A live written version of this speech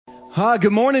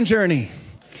Good morning, Journey,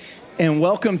 and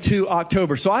welcome to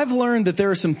October. So I've learned that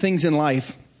there are some things in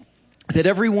life that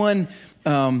everyone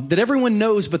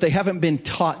knows, but they haven't been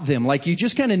taught them. Like you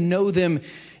just kind of know them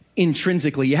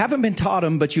intrinsically. You haven't been taught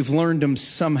them, but you've learned them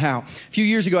somehow. A few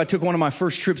years ago, I took one of my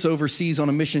first trips overseas on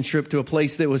a mission trip to a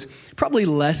place that was probably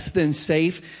less than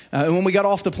safe. And when we got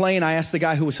off the plane, I asked the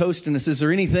guy who was hosting us, is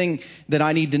there anything that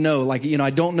I need to know? Like, I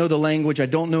don't know the language. I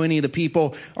don't know any of the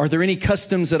people. Are there any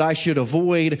customs that I should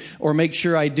avoid or make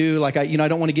sure I do? Like, I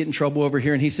don't want to get in trouble over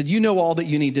here. And he said, you know all that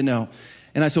you need to know.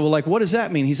 And I said, well, like, what does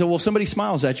that mean? He said, well, if somebody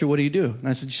smiles at you, what do you do? And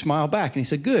I said, you smile back. And he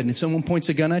said, good. And if someone points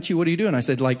a gun at you, what do you do? And I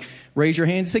said, like, raise your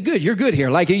hands. He said, good, you're good here.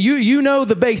 Like, you know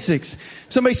the basics.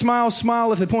 Somebody smiles,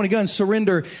 smile. If they point a gun,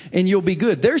 surrender, and you'll be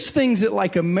good. There's things that,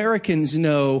 like, Americans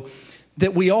know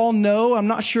that we all know. I'm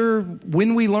not sure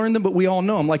when we learn them, but we all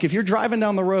know them. Like, if you're driving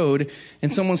down the road and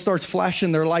someone starts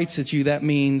flashing their lights at you, that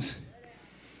means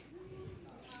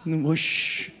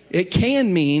whoosh. It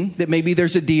can mean that maybe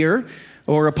there's a deer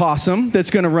or a possum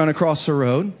that's going to run across the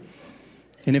road.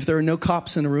 And if there are no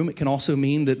cops in the room, it can also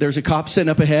mean that there's a cop sitting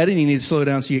up ahead and you need to slow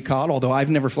down so you get caught, although I've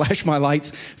never flashed my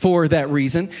lights for that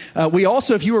reason. We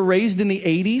also, if you were raised in the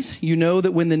 80s, you know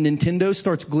that when the Nintendo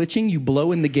starts glitching, you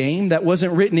blow in the game. That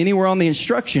wasn't written anywhere on the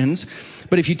instructions.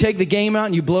 But if you take the game out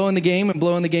and you blow in the game and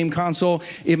blow in the game console,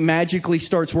 it magically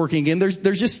starts working again. There's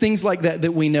just things like that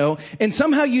we know. And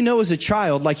somehow you know as a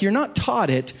child, like you're not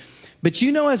taught it, but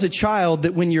you know as a child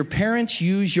that when your parents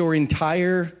use your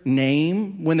entire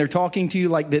name when they're talking to you,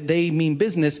 like that they mean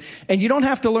business, and you don't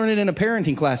have to learn it in a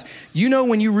parenting class. You know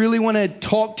when you really want to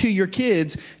talk to your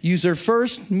kids, use their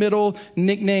first, middle,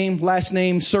 nickname, last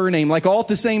name, surname, like all at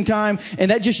the same time,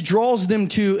 and that just draws them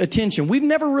to attention. We've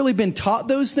never really been taught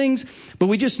those things, but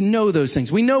we just know those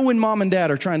things. We know when mom and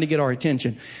dad are trying to get our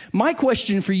attention. My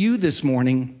question for you this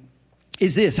morning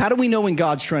is this: how do we know when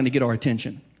God's trying to get our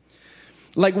attention?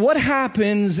 Like, what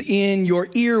happens in your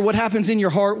ear? What happens in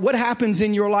your heart? What happens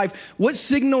in your life? What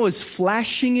signal is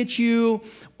flashing at you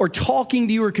or talking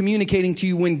to you or communicating to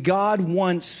you when God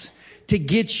wants to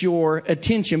get your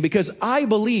attention? Because I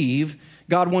believe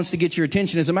God wants to get your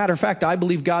attention. As a matter of fact, I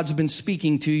believe God's been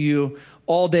speaking to you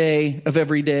all day of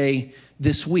every day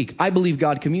this week. I believe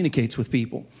God communicates with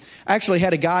people. I actually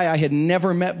had a guy I had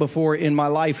never met before in my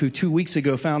life who 2 weeks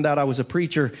ago found out I was a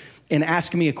preacher and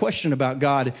asked me a question about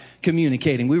God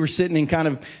communicating. We were sitting in kind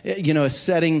of, a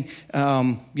setting,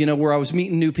 where I was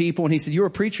meeting new people. And he said, you're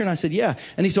a preacher? And I said, yeah.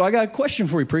 And he said, I got a question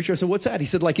for you, preacher. I said, what's that? He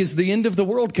said, like, is the end of the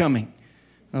world coming?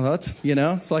 Well, that's,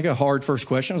 it's like a hard first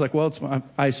question. I was like, well,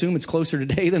 I assume it's closer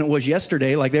today than it was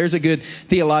yesterday. Like, there's a good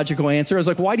theological answer. I was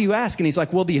like, why do you ask? And he's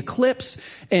like, well, the eclipse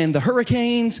and the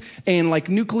hurricanes and like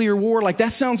nuclear war, like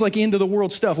that sounds like end of the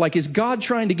world stuff. Like, is God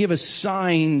trying to give us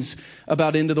signs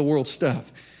about end of the world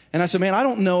stuff? And I said, man, I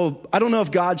don't know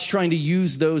if God's trying to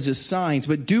use those as signs,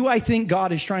 but do I think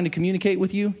God is trying to communicate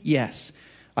with you? Yes.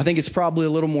 I think it's probably a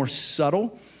little more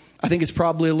subtle. I think it's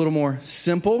probably a little more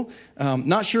simple.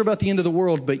 Not sure about the end of the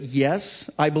world, but yes,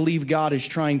 I believe God is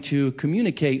trying to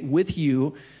communicate with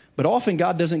you. But often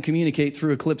God doesn't communicate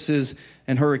through eclipses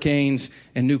and hurricanes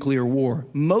and nuclear war.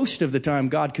 Most of the time,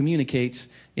 God communicates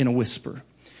in a whisper.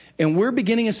 And we're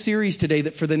beginning a series today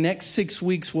that for the next 6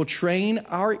 weeks will train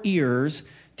our ears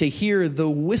to hear the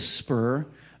whisper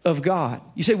of God.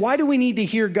 You say, why do we need to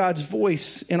hear God's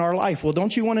voice in our life? Well,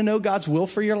 don't you want to know God's will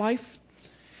for your life?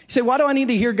 You say, why do I need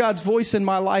to hear God's voice in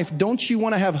my life? Don't you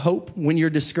want to have hope when you're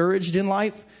discouraged in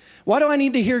life? Why do I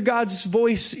need to hear God's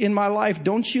voice in my life?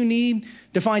 Don't you need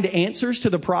to find answers to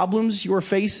the problems you're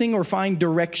facing or find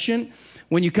direction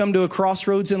when you come to a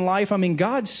crossroads in life? I mean,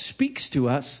 God speaks to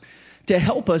us to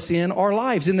help us in our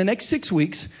lives. In the next 6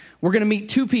 weeks, we're going to meet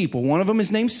two people. One of them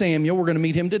is named Samuel. We're going to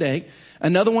meet him today.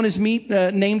 Another one is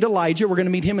named Elijah. We're going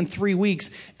to meet him in 3 weeks.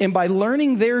 And by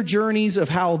learning their journeys of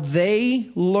how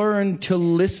they learn to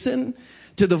listen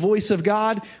to the voice of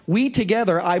God, we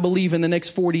together, I believe, in the next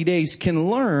 40 days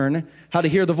can learn how to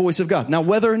hear the voice of God. Now,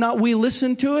 whether or not we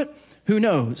listen to it, who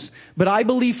knows? But I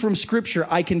believe from Scripture,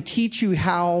 I can teach you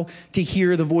how to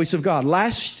hear the voice of God.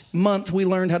 Last month, we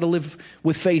learned how to live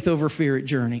with faith over fear at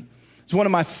Journey. It's one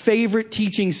of my favorite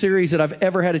teaching series that I've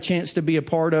ever had a chance to be a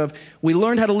part of. We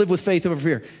learned how to live with faith over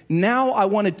fear. Now I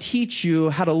want to teach you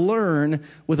how to learn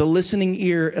with a listening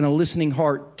ear and a listening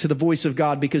heart to the voice of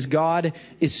God, because God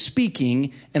is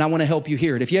speaking and I want to help you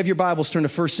hear it. If you have your Bibles, turn to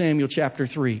 1 Samuel chapter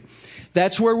 3.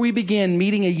 That's where we begin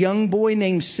meeting a young boy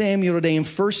named Samuel today in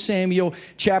 1 Samuel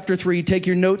chapter 3. Take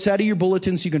your notes out of your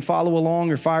bulletin so you can follow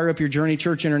along, or fire up your Journey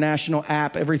Church International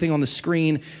app. Everything on the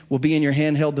screen will be in your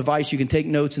handheld device. You can take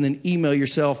notes and then email email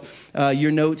yourself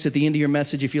your notes at the end of your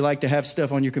message if you like to have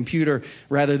stuff on your computer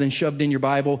rather than shoved in your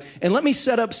Bible. And let me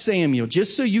set up Samuel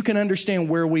just so you can understand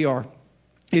where we are.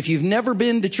 If you've never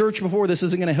been to church before, this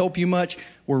isn't going to help you much.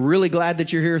 We're really glad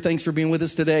that you're here. Thanks for being with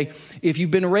us today. If you've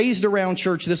been raised around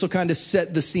church, this will kind of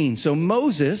set the scene. So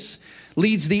Moses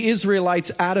leads the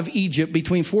Israelites out of Egypt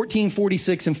between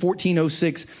 1446 and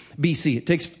 1406 BC. It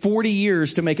takes 40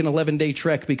 years to make an 11-day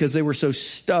trek because they were so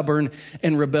stubborn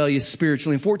and rebellious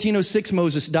spiritually. In 1406,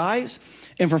 Moses dies.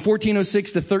 And from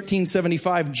 1406 to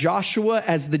 1375, Joshua,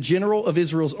 as the general of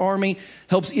Israel's army,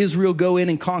 helps Israel go in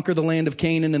and conquer the land of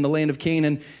Canaan. And the land of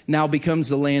Canaan now becomes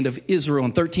the land of Israel.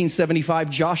 In 1375,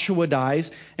 Joshua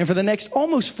dies. And for the next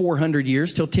almost 400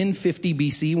 years, till 1050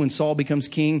 BC, when Saul becomes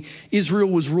king, Israel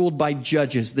was ruled by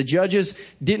judges. The judges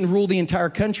didn't rule the entire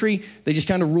country. They just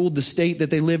kind of ruled the state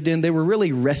that they lived in. They were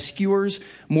really rescuers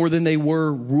more than they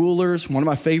were rulers. One of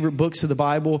my favorite books of the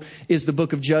Bible is the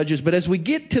book of Judges. But as we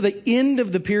get to the end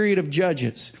of the period of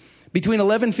Judges, between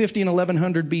 1150 and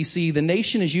 1100 BC, the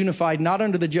nation is unified not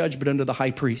under the judge, but under the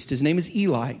high priest. His name is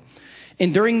Eli.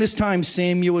 And during this time,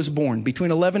 Samuel was born. Between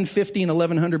 1150 and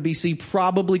 1100 BC,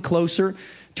 probably closer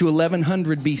to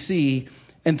 1100 BC,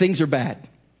 and things are bad.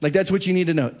 Like, that's what you need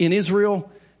to know. In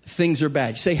Israel, things are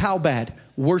bad. You say, how bad?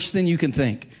 Worse than you can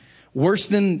think. Worse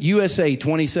than USA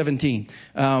 2017.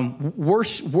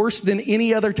 Worse than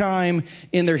any other time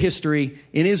in their history.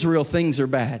 In Israel, things are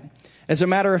bad. As a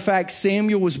matter of fact,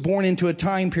 Samuel was born into a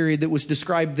time period that was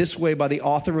described this way by the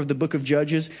author of the book of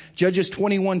Judges. Judges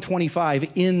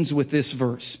 21:25 ends with this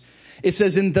verse. It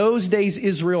says, in those days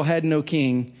Israel had no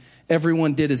king.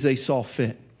 Everyone did as they saw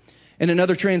fit. In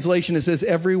another translation, it says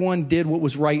everyone did what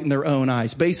was right in their own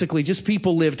eyes. Basically, just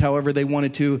people lived however they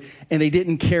wanted to, and they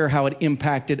didn't care how it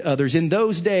impacted others. In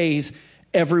those days,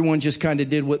 everyone just kind of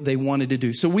did what they wanted to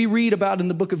do. So we read about in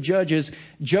the book of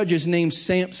Judges named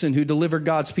Samson who delivered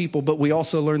God's people, but we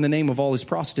also learn the name of all his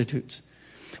prostitutes.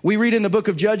 We read in the book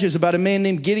of Judges about a man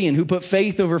named Gideon who put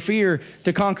faith over fear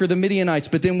to conquer the Midianites.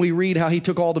 But then we read how he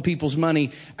took all the people's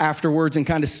money afterwards and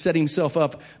kind of set himself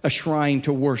up a shrine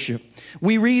to worship.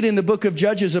 We read in the book of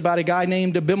Judges about a guy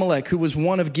named Abimelech who was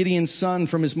one of Gideon's son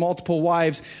from his multiple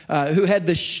wives, who had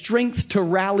the strength to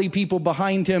rally people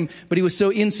behind him. But he was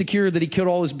so insecure that he killed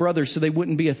all his brothers so they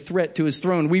wouldn't be a threat to his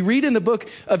throne. We read in the book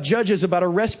of Judges about a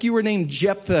rescuer named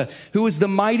Jephthah who was the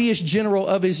mightiest general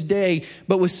of his day,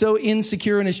 but was so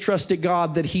insecure in his trust in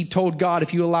God that he told God,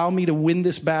 if you allow me to win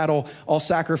this battle, I'll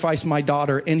sacrifice my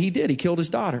daughter. And he did. He killed his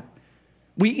daughter.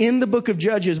 We end the book of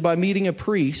Judges by meeting a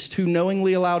priest who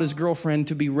knowingly allowed his girlfriend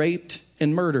to be raped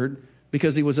and murdered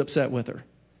because he was upset with her.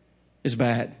 It's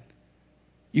bad.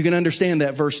 You can understand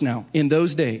that verse now. In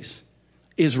those days,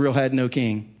 Israel had no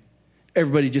king.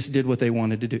 Everybody just did what they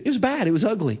wanted to do. It was bad. It was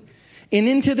ugly. And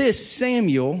into this,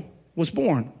 Samuel was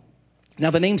born.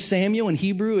 Now, the name Samuel in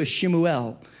Hebrew is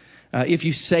Shemuel. If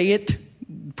you say it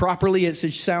properly, it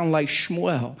should sound like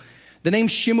Shmuel. The name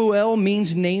Shemuel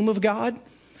means name of God.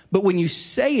 But when you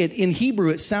say it in Hebrew,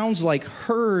 it sounds like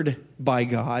heard by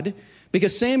God,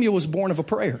 because Samuel was born of a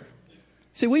prayer. You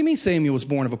say, what do you mean Samuel was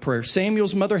born of a prayer?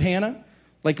 Samuel's mother, Hannah,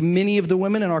 like many of the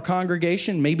women in our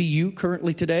congregation, maybe you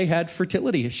currently today, had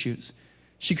fertility issues.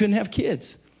 She couldn't have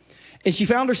kids. And she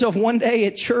found herself one day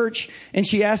at church and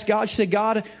she asked God, she said,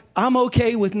 God, I'm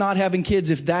okay with not having kids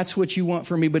if that's what you want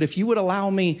for me. But if you would allow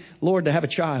me, Lord, to have a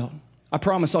child, I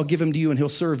promise I'll give him to you and he'll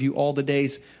serve you all the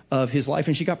days of his life.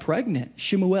 And she got pregnant.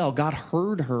 Shemuel, God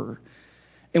heard her.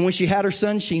 And when she had her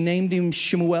son, she named him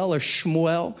Shemuel or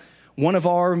Shmuel. One of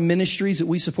our ministries that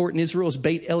we support in Israel is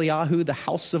Beit Eliyahu, the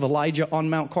house of Elijah on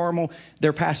Mount Carmel.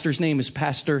 Their pastor's name is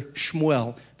Pastor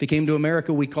Shmuel. If he came to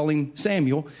America, we call him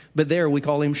Samuel, but there we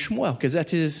call him Shmuel because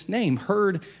that's his name,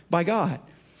 heard by God.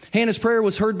 Hannah's prayer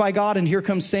was heard by God, and here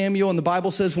comes Samuel. And the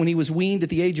Bible says when he was weaned at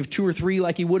the age of 2 or 3,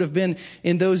 like he would have been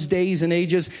in those days and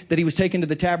ages, that he was taken to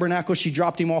the tabernacle. She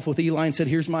dropped him off with Eli and said,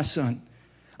 here's my son.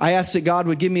 I asked that God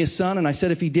would give me a son, and I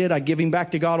said if he did, I'd give him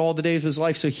back to God all the days of his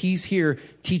life. So he's here.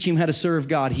 Teach him how to serve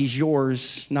God. He's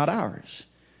yours, not ours.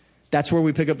 That's where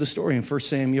we pick up the story in 1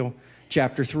 Samuel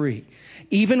chapter 3.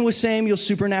 Even with Samuel's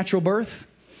supernatural birth,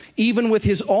 even with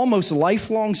his almost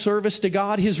lifelong service to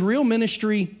God, his real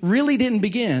ministry really didn't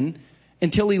begin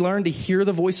until he learned to hear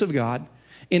the voice of God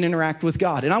and interact with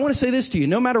God. And I want to say this to you,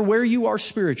 no matter where you are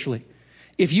spiritually,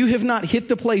 if you have not hit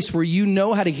the place where you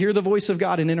know how to hear the voice of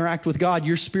God and interact with God,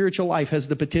 your spiritual life has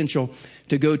the potential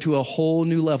to go to a whole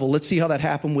new level. Let's see how that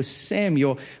happened with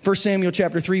Samuel. 1 Samuel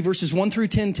chapter 3, verses 1 through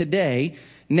 10 today.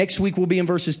 Next week we'll be in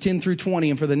verses 10 through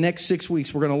 20. And for the next 6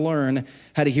 weeks, we're going to learn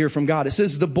how to hear from God. It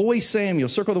says, the boy Samuel,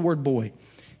 circle the word boy.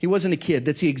 He wasn't a kid.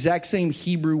 That's the exact same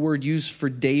Hebrew word used for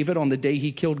David on the day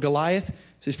he killed Goliath.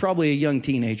 So he's probably a young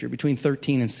teenager, between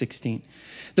 13 and 16.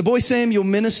 The boy Samuel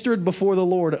ministered before the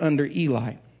Lord under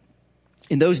Eli.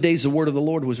 In those days, the word of the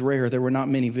Lord was rare. There were not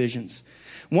many visions.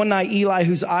 One night, Eli,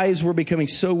 whose eyes were becoming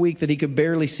so weak that he could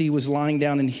barely see, was lying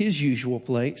down in his usual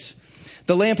place.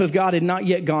 The lamp of God had not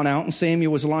yet gone out, and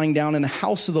Samuel was lying down in the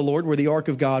house of the Lord where the ark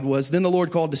of God was. Then the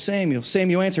Lord called to Samuel.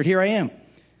 Samuel answered, "Here I am."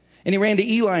 And he ran to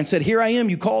Eli and said, "Here I am,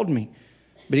 you called me."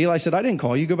 But Eli said, "I didn't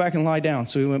call you. Go back and lie down."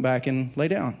 So he went back and lay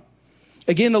down.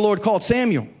 Again, the Lord called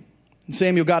Samuel. And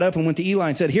Samuel got up and went to Eli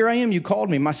and said, "Here I am, you called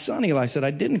me." "My son," Eli said,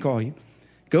 "I didn't call you.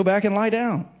 Go back and lie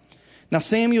down." Now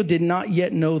Samuel did not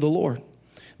yet know the Lord.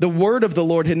 The word of the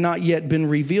Lord had not yet been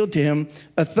revealed to him.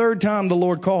 A third time the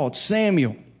Lord called,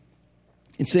 "Samuel."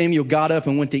 And Samuel got up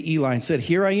and went to Eli and said,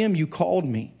 "Here I am, you called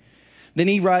me." Then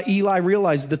Eli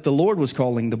realized that the Lord was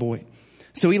calling the boy.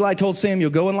 So Eli told Samuel,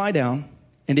 "Go and lie down.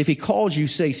 And if he calls you,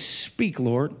 say, 'Speak,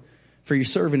 Lord, for your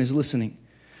servant is listening.'"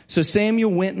 So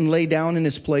Samuel went and lay down in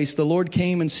his place. The Lord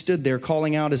came and stood there,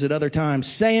 calling out as at other times,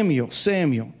 "Samuel,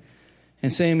 Samuel."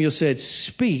 And Samuel said,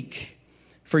 "Speak,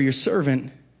 for your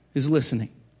servant is listening."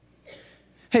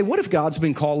 Hey, what if God's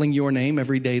been calling your name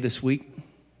every day this week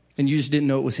and you just didn't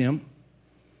know it was him?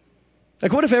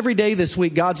 Like, what if every day this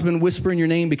week God's been whispering your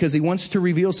name because he wants to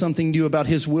reveal something to you about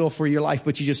his will for your life,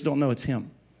 but you just don't know it's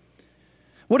him?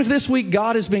 What if this week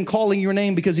God has been calling your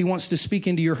name because he wants to speak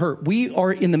into your hurt? We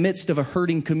are in the midst of a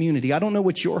hurting community. I don't know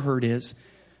what your hurt is,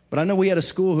 but I know we had a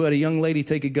school who had a young lady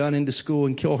take a gun into school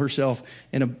and kill herself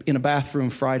in a bathroom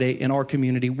Friday in our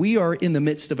community. We are in the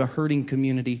midst of a hurting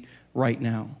community right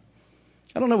now.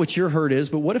 I don't know what your hurt is,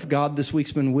 but what if God this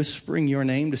week's been whispering your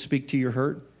name to speak to your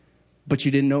hurt, but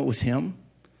you didn't know it was him?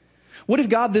 What if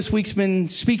God this week's been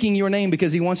speaking your name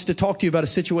because he wants to talk to you about a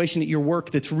situation at your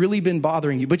work that's really been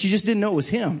bothering you, but you just didn't know it was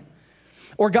him?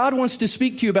 Or God wants to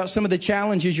speak to you about some of the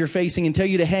challenges you're facing and tell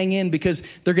you to hang in because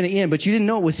they're going to end, but you didn't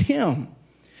know it was him.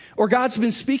 Or God's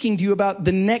been speaking to you about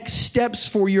the next steps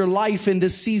for your life in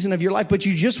this season of your life, but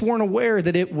you just weren't aware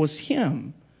that it was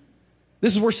him.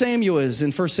 This is where Samuel is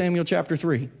in 1 Samuel chapter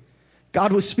 3.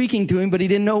 God was speaking to him, but he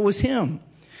didn't know it was him.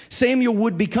 Samuel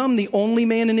would become the only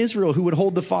man in Israel who would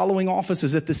hold the following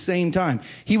offices at the same time.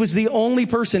 He was the only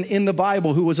person in the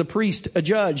Bible who was a priest, a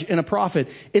judge, and a prophet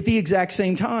at the exact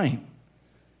same time.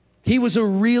 He was a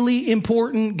really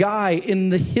important guy in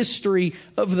the history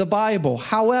of the Bible.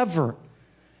 However,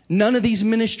 none of these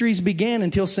ministries began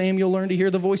until Samuel learned to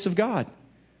hear the voice of God.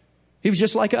 He was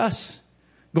just like us,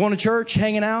 going to church,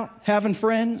 hanging out, having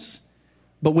friends.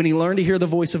 But when he learned to hear the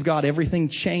voice of God, everything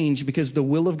changed because the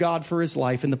will of God for his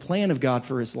life and the plan of God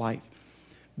for his life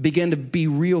began to be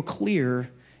real clear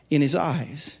in his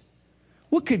eyes.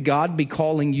 What could God be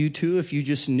calling you to if you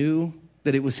just knew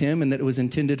that it was him and that it was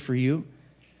intended for you?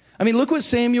 I mean, look what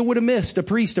Samuel would have missed, a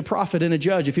priest, a prophet, and a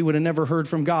judge if he would have never heard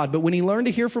from God. But when he learned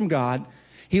to hear from God,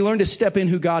 he learned to step in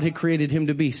who God had created him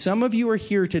to be. Some of you are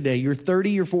here today. You're 30,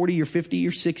 you're 40, you're 50,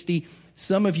 you're 60.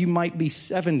 Some of you might be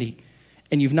 70.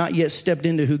 And you've not yet stepped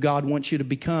into who God wants you to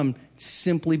become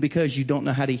simply because you don't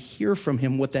know how to hear from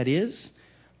him what that is.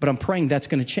 But I'm praying that's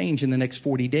going to change in the next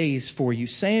 40 days for you.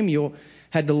 Samuel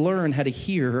had to learn how to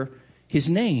hear his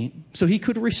name so he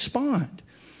could respond.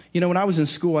 You know, when I was in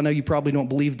school, I know you probably don't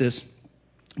believe this,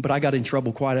 but I got in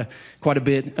trouble quite a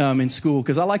bit in school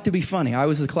because I like to be funny. I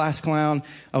was the class clown.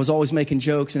 I was always making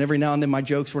jokes, and every now and then my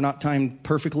jokes were not timed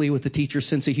perfectly with the teacher's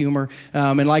sense of humor.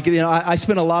 I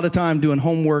spent a lot of time doing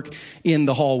homework in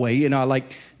the hallway.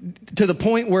 To the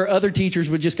point where other teachers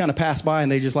would just kind of pass by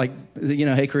and they just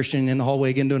 "Hey, Christian, in the hallway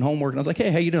again doing homework." And I was like,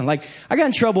 "Hey, how you doing?" I got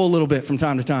in trouble a little bit from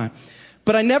time to time.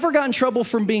 But I never got in trouble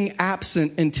from being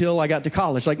absent until I got to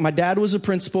college. My dad was a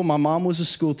principal. My mom was a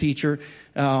school teacher.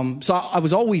 So I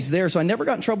was always there. So I never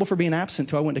got in trouble for being absent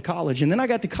until I went to college. And then I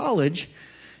got to college,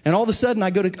 and all of a sudden I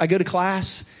go to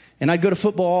class, and I'd go to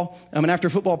football. And after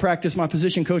football practice, my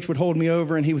position coach would hold me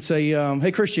over, and he would say,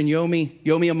 "Hey, Christian, you owe me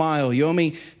a mile. You owe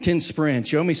me 10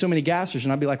 sprints. You owe me so many gassers."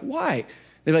 And I'd be like, "Why?"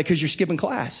 They're like, "Because you're skipping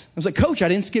class." I was like, "Coach, I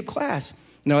didn't skip class."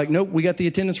 And they're like, "Nope, we got the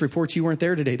attendance reports. You weren't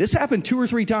there today." This happened 2 or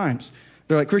 3 times.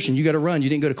 They're like, "Christian, you got to run. You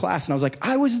didn't go to class." And I was like,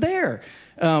 "I was there."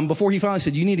 Before he finally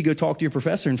said, "You need to go talk to your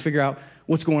professor and figure out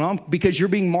what's going on because you're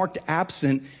being marked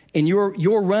absent and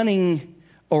you're running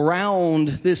around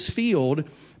this field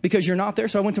because you're not there."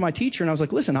 So I went to my teacher and I was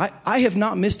like, "Listen, I have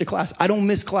not missed a class. I don't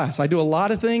miss class. I do a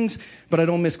lot of things, but I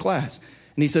don't miss class."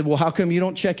 And he said, "Well, how come you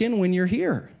don't check in when you're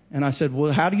here?" And I said,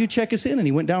 well, how do you check us in? And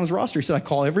he went down his roster. He said, I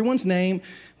call everyone's name.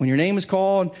 When your name is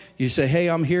called, you say, hey,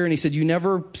 I'm here. And he said, you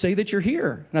never say that you're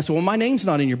here. And I said, well, my name's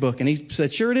not in your book. And he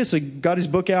said, sure it is. So he got his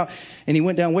book out and he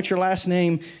went down, what's your last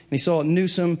name? And he saw it,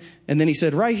 Newsom. And then he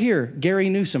said, right here, Gary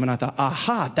Newsom. And I thought,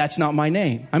 aha, that's not my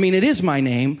name. I mean, it is my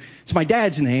name. It's my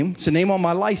dad's name. It's a name on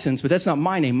my license, but that's not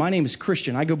my name. My name is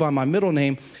Christian. I go by my middle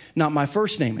name, not my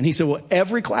first name. And he said, well,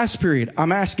 every class period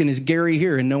I'm asking, is Gary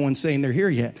here? And no one's saying they're here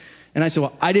yet. And I said,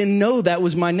 well, I didn't know that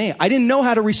was my name. I didn't know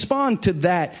how to respond to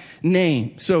that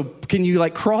name. So can you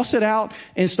cross it out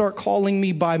and start calling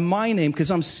me by my name?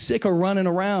 Because I'm sick of running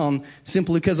around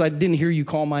simply because I didn't hear you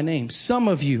call my name. Some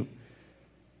of you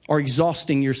are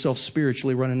exhausting yourself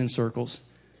spiritually running in circles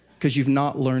because you've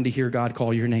not learned to hear God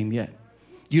call your name yet.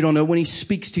 You don't know when he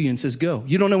speaks to you and says, go.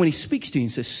 You don't know when he speaks to you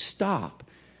and says, stop.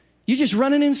 You're just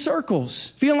running in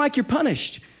circles, feeling like you're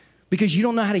punished. Because you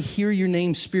don't know how to hear your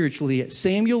name spiritually yet.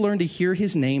 Samuel learned to hear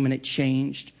his name and it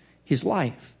changed his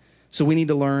life. So we need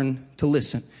to learn to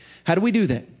listen. How do we do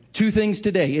that? 2 things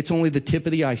today. It's only the tip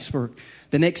of the iceberg.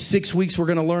 The next 6 weeks we're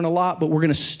going to learn a lot, but we're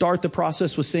going to start the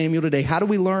process with Samuel today. How do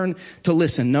we learn to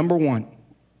listen? Number 1,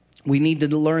 we need to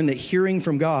learn that hearing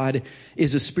from God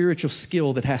is a spiritual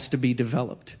skill that has to be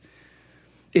developed.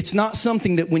 It's not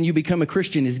something that when you become a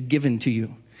Christian is given to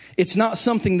you. It's not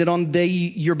something that on the day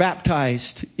you're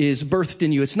baptized is birthed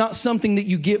in you. It's not something that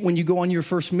you get when you go on your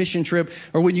first mission trip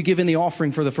or when you give in the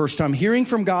offering for the first time. Hearing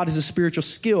from God is a spiritual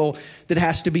skill that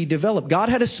has to be developed. God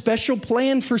had a special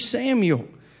plan for Samuel,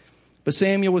 but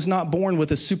Samuel was not born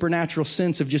with a supernatural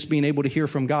sense of just being able to hear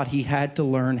from God. He had to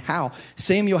learn how.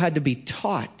 Samuel had to be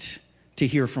taught to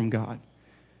hear from God.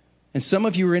 And some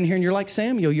of you are in here and you're like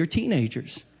Samuel, you're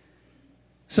teenagers.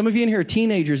 Some of you in here are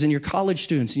teenagers and you're college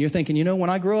students and you're thinking, when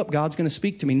I grow up, God's going to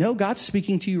speak to me. No, God's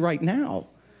speaking to you right now.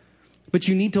 But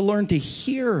you need to learn to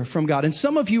hear from God. And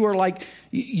some of you are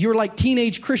you're like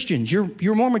teenage Christians.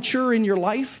 You're more mature in your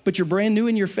life, but you're brand new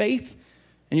in your faith.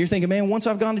 And you're thinking, man, once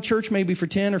I've gone to church maybe for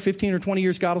 10 or 15 or 20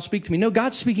 years, God will speak to me. No,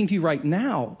 God's speaking to you right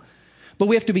now. But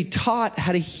we have to be taught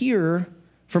how to hear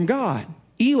from God.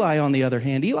 Eli, on the other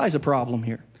hand, Eli's a problem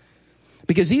here.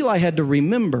 Because Eli had to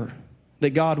remember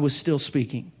that God was still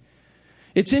speaking.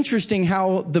 It's interesting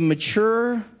how the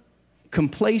mature,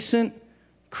 complacent,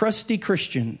 crusty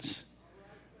Christians,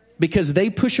 because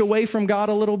they push away from God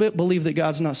a little bit, believe that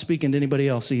God's not speaking to anybody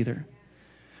else either.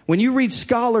 When you read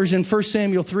scholars in 1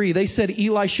 Samuel 3, they said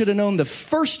Eli should have known the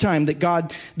first time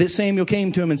that Samuel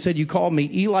came to him and said, you called me.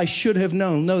 Eli should have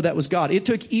known. No, that was God. It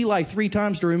took Eli 3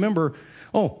 times to remember,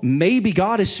 maybe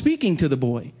God is speaking to the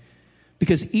boy.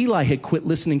 Because Eli had quit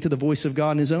listening to the voice of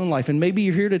God in his own life. And maybe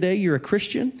you're here today, you're a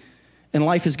Christian, and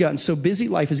life has gotten so busy,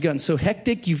 life has gotten so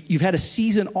hectic, you've had a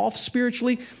season off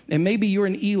spiritually, and maybe you're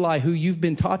an Eli who you've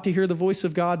been taught to hear the voice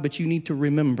of God, but you need to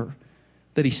remember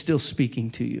that he's still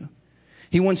speaking to you.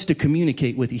 He wants to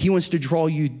communicate with you. He wants to draw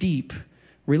you deep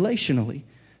relationally.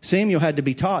 Samuel had to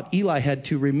be taught. Eli had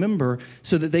to remember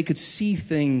so that they could see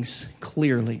things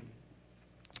clearly.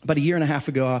 About a year and a half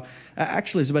ago,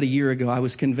 actually it was about a year ago, I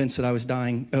was convinced that I was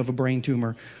dying of a brain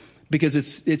tumor because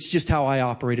it's just how I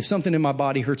operate. If something in my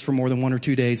body hurts for more than 1 or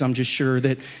 2 days, I'm just sure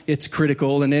that it's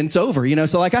critical and then it's over,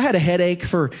 So I had a headache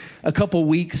for a couple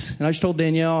weeks and I just told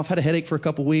Danielle, I've had a headache for a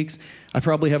couple weeks. I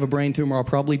probably have a brain tumor. I'll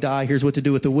probably die. Here's what to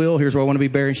do with the will. Here's where I want to be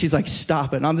buried. And she's like,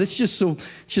 stop it. It's just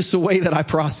the way that I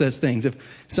process things.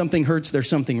 If something hurts, there's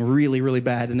something really, really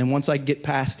bad. And then once I get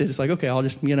past it, it's like, okay, I'll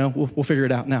just, we'll figure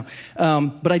it out now.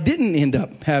 But I didn't end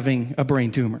up having a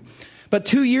brain tumor. But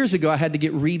 2 years ago, I had to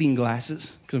get reading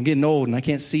glasses because I'm getting old and I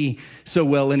can't see so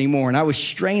well anymore. And I was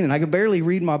straining. I could barely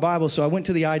read my Bible. So I went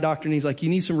to the eye doctor and he's like, you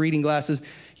need some reading glasses.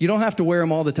 You don't have to wear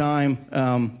them all the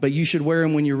time, but you should wear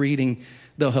them when you're reading.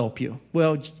 They'll help you.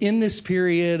 Well, in this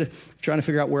period, trying to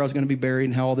figure out where I was going to be buried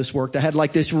and how all this worked, I had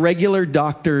this regular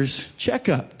doctor's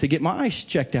checkup to get my eyes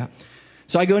checked out.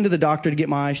 So I go into the doctor to get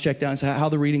my eyes checked out and say, how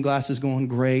the reading glasses going?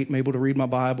 Great. I'm able to read my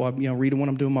Bible. I'm reading when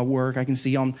I'm doing my work. I can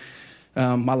see on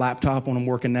my laptop when I'm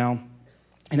working now.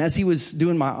 And as he was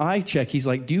doing my eye check, he's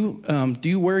like, do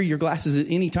you wear your glasses at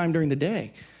any time during the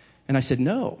day? And I said,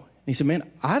 no. And he said, man,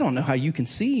 I don't know how you can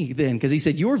see then. Because he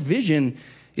said, your vision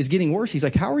is getting worse. He's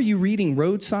like, how are you reading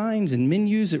road signs and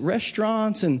menus at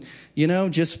restaurants and,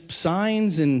 just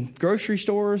signs in grocery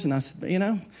stores? And I said,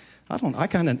 I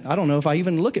don't know if I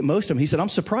even look at most of them. He said, I'm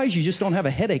surprised you just don't have a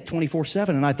headache 24/7.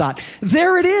 And I thought,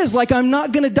 there it is. I'm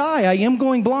not going to die. I am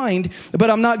going blind, but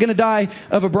I'm not going to die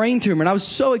of a brain tumor. And I was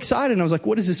so excited. And I was like,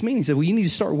 what does this mean? He said, well, you need to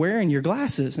start wearing your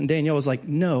glasses. And Danielle was like,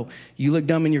 no, you look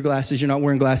dumb in your glasses. You're not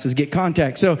wearing glasses. Get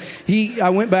contact. So I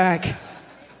went back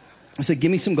I said,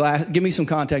 give me some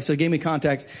contacts. So he gave me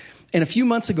contacts. And a few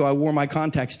months ago, I wore my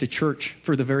contacts to church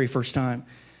for the very first time.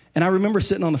 And I remember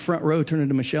sitting on the front row, turning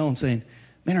to Michelle and saying,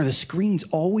 man, are the screens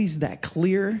always that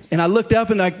clear? And I looked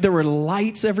up and there were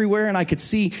lights everywhere and I could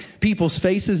see people's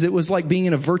faces. It was like being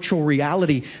in a virtual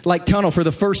reality, like tunnel for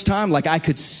the first time. Like I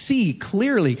could see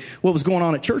clearly what was going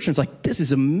on at church. And it's like, this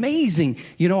is amazing.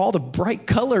 All the bright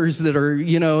colors that are,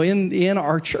 in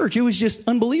our church. It was just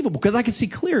unbelievable because I could see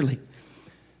clearly.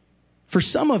 For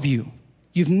some of you,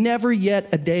 you've never yet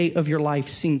a day of your life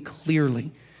seen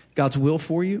clearly God's will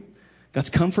for you, God's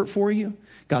comfort for you,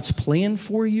 God's plan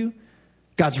for you,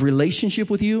 God's relationship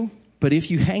with you. But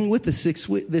if you hang with this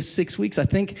 6 weeks, I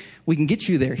think we can get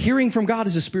you there. Hearing from God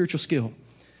is a spiritual skill,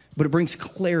 but it brings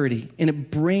clarity and it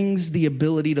brings the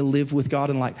ability to live with God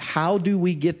in life. How do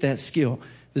we get that skill?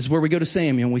 This is where we go to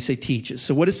Samuel and we say, teach us.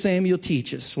 So what does Samuel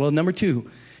teach us? Well, number 2,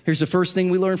 here's the first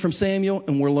thing we learn from Samuel,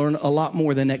 and we'll learn a lot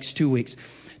more the next 2 weeks.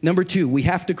 Number 2, we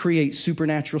have to create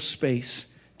supernatural space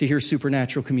to hear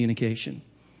supernatural communication.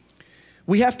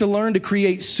 We have to learn to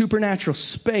create supernatural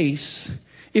space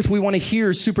if we want to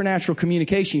hear supernatural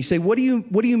communication. You say, what do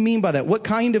you mean by that? What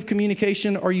kind of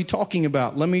communication are you talking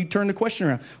about? Let me turn the question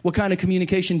around. What kind of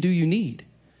communication do you need?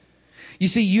 You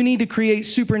see, you need to create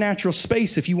supernatural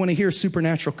space if you want to hear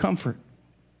supernatural comfort.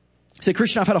 You say,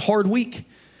 Christian, I've had a hard week.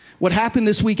 What happened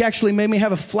this week actually made me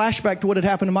have a flashback to what had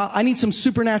happened in I need some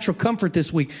supernatural comfort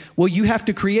this week. Well, you have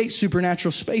to create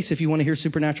supernatural space if you want to hear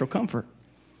supernatural comfort.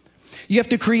 You have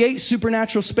to create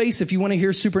supernatural space if you want to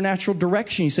hear supernatural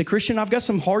direction. You say, Christian, I've got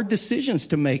some hard decisions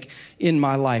to make in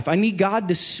my life. I need God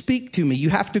to speak to me.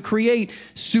 You have to create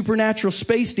supernatural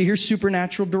space to hear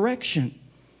supernatural direction.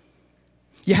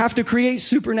 You have to create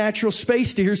supernatural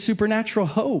space to hear supernatural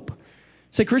hope.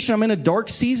 Say, Christian, I'm in a dark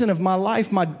season of my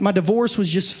life. My divorce was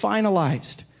just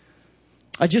finalized.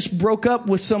 I just broke up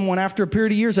with someone after a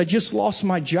period of years. I just lost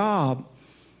my job.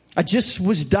 I just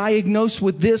was diagnosed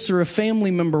with this, or a family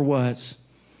member was.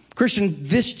 Christian,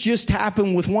 this just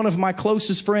happened with one of my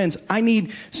closest friends. I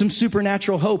need some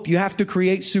supernatural hope. You have to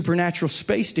create supernatural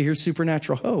space to hear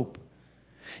supernatural hope.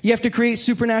 You have to create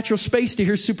supernatural space to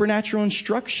hear supernatural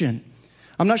instruction.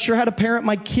 I'm not sure how to parent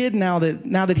my kid now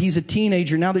that he's a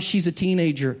teenager, now that she's a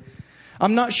teenager.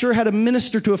 I'm not sure how to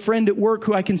minister to a friend at work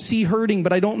who I can see hurting,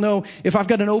 but I don't know if I've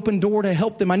got an open door to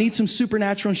help them. I need some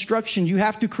supernatural instruction. You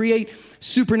have to create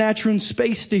supernatural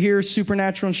space to hear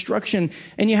supernatural instruction,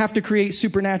 and you have to create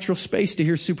supernatural space to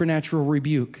hear supernatural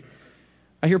rebuke.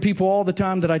 I hear people all the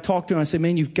time that I talk to, and I say,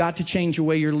 man, you've got to change the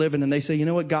way you're living. And they say, you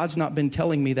know what? God's not been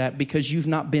telling me that because you've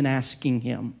not been asking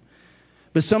him.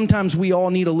 But sometimes we all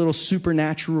need a little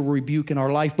supernatural rebuke in our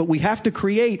life, but we have to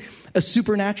create a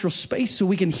supernatural space so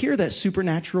we can hear that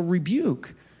supernatural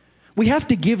rebuke. We have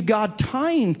to give God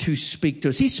time to speak to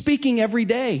us. He's speaking every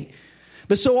day,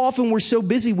 but so often we're so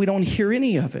busy we don't hear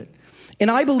any of it.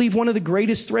 And I believe one of the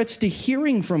greatest threats to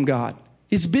hearing from God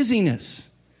is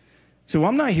busyness. So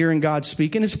I'm not hearing God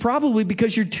speaking. It's probably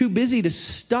because you're too busy to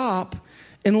stop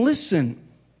and listen.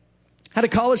 I had a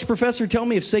college professor tell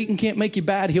me if Satan can't make you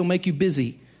bad, he'll make you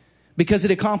busy, because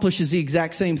it accomplishes the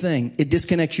exact same thing. It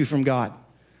disconnects you from God.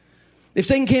 If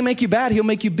Satan can't make you bad, he'll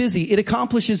make you busy. It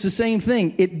accomplishes the same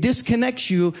thing. It disconnects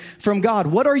you from God.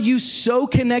 What are you so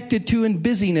connected to in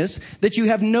busyness that you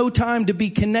have no time to be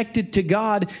connected to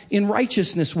God in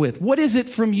righteousness with? What is it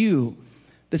from you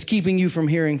that's keeping you from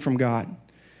hearing from God?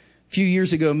 A few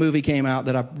years ago, a movie came out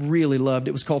that I really loved.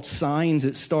 It was called Signs.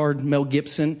 It starred Mel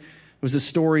Gibson. It was a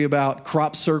story about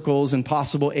crop circles and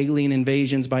possible alien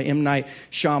invasions by M. Night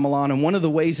Shyamalan. And one of the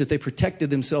ways that they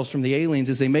protected themselves from the aliens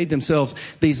is they made themselves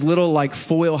these little like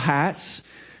foil hats.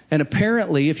 And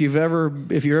apparently, if you're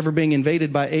ever being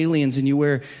invaded by aliens and you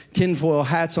wear tinfoil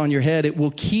hats on your head, it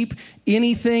will keep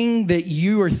anything that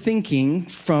you are thinking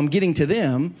from getting to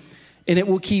them. And it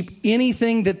will keep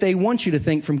anything that they want you to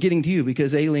think from getting to you,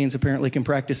 because aliens apparently can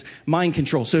practice mind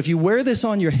control. So if you wear this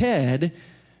on your head,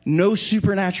 no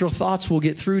supernatural thoughts will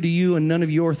get through to you, and none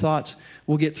of your thoughts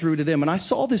will get through to them. And I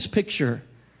saw this picture,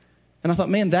 and I thought,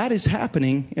 man, that is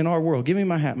happening in our world. Give me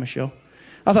my hat, Michelle.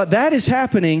 I thought, that is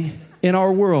happening in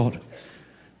our world.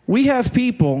 We have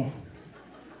people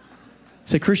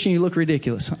say, Christian, you look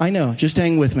ridiculous. I know. Just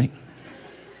hang with me.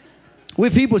 We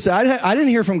have people say, I didn't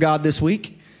hear from God this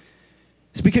week.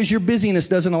 It's because your busyness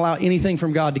doesn't allow anything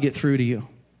from God to get through to you.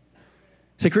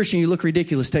 Say, Christian, you look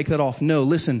ridiculous. Take that off. No,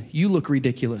 listen, you look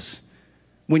ridiculous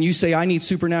when you say, I need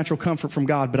supernatural comfort from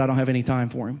God, but I don't have any time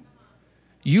for him.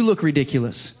 You look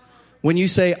ridiculous when you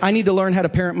say, I need to learn how to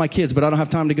parent my kids, but I don't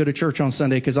have time to go to church on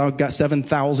Sunday because I've got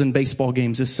 7,000 baseball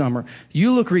games this summer.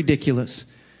 You look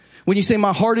ridiculous When you say,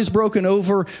 my heart is broken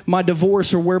over my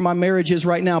divorce or where my marriage is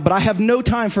right now, but I have no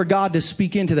time for God to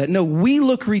speak into that. No, we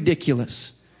look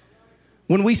ridiculous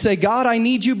when we say, God, I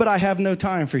need you, but I have no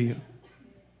time for you.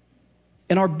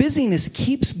 And our busyness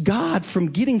keeps God from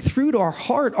getting through to our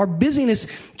heart. Our busyness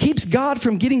keeps God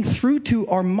from getting through to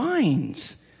our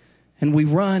minds. And we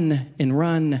run and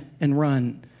run and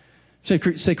run. Say,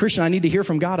 Christian, I need to hear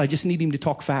from God. I just need him to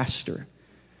talk faster.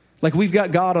 Like we've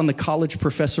got God on the college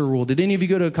professor rule. Did any of you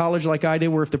go to a college like I did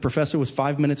where if the professor was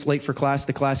 5 minutes late for class,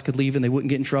 the class could leave and they wouldn't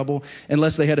get in trouble?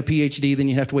 Unless they had a PhD, then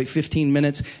you'd have to wait 15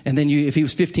 minutes. And then if he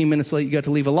was 15 minutes late, you got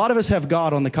to leave. A lot of us have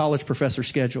God on the college professor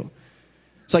schedule.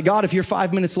 It's like, God, if you're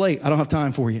 5 minutes late, I don't have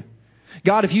time for you.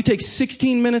 God, if you take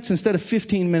 16 minutes instead of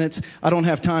 15 minutes, I don't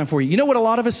have time for you. You know what a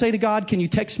lot of us say to God? Can you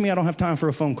text me? I don't have time for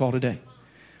a phone call today.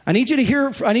 I need to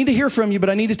hear from you, but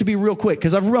I need it to be real quick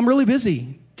because I'm really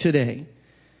busy today.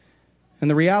 And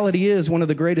the reality is one of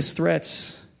the greatest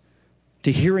threats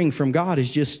to hearing from God is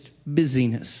just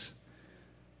busyness.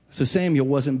 So Samuel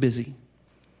wasn't busy.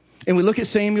 And we look at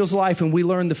Samuel's life and we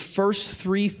learn the first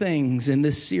 3 things in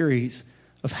this series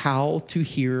of how to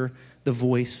hear the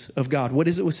voice of God. What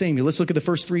is it with Samuel? Let's look at the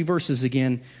first 3 verses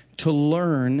again to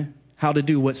learn how to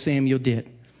do what Samuel did.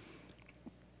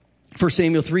 1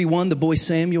 Samuel 3:1, the boy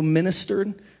Samuel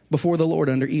ministered before the Lord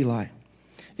under Eli.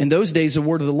 In those days, the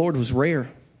word of the Lord was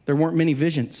rare. There weren't many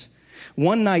visions.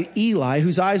 One night, Eli,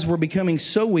 whose eyes were becoming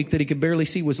so weak that he could barely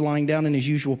see, was lying down in his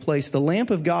usual place. The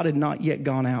lamp of God had not yet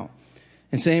gone out.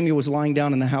 And Samuel was lying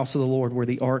down in the house of the Lord where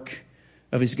the ark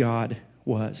of his God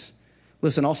was.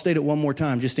 Listen, I'll state it one more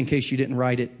time just in case you didn't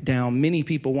write it down. Many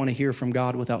people want to hear from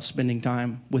God without spending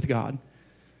time with God.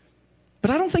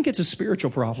 But I don't think it's a spiritual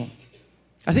problem.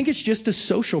 I think it's just a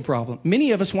social problem.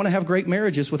 Many of us want to have great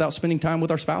marriages without spending time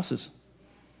with our spouses.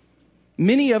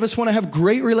 Many of us want to have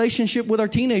great relationship with our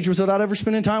teenagers without ever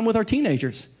spending time with our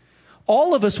teenagers.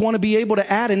 All of us want to be able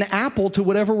to add an apple to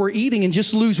whatever we're eating and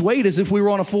just lose weight as if we were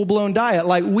on a full-blown diet.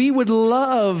 Like we would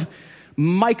love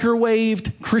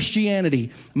microwaved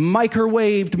Christianity,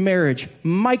 microwaved marriage,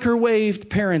 microwaved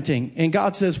parenting. And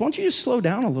God says, why don't you just slow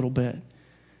down a little bit?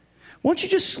 Why don't you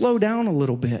just slow down a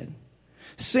little bit?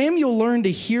 Samuel learned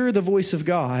to hear the voice of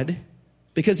God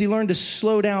because he learned to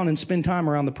slow down and spend time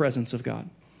around the presence of God.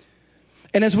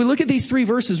 And as we look at these 3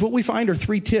 verses, what we find are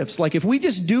 3 tips. Like if we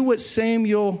just do what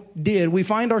Samuel did, we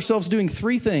find ourselves doing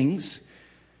 3 things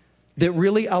that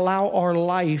really allow our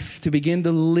life to begin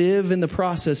to live in the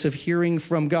process of hearing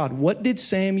from God. What did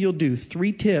Samuel do?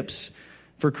 3 tips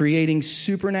for creating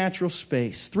supernatural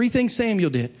space. 3 things Samuel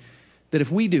did that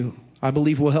if we do, I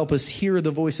believe will help us hear the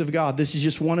voice of God. This is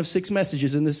just one of 6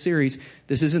 messages in this series.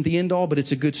 This isn't the end all, but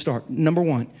it's a good start. Number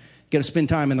 1, you got to spend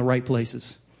time in the right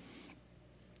places.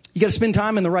 You got to spend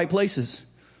time in the right places.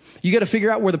 You got to figure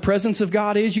out where the presence of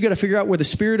God is. You got to figure out where the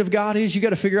Spirit of God is. You got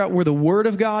to figure out where the Word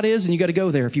of God is. And you got to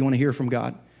go there if you want to hear from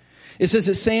God. It says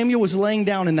that Samuel was laying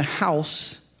down in the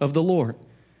house of the Lord.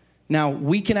 Now,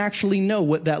 we can actually know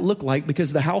what that looked like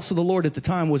because the house of the Lord at the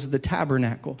time was the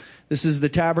tabernacle. This is the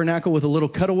tabernacle with a little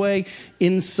cutaway.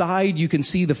 Inside, you can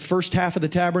see the first half of the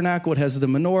tabernacle. It has the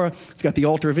menorah. It's got the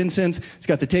altar of incense. It's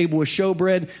got the table with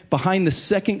showbread. Behind the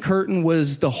second curtain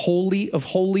was the Holy of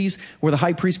Holies, where the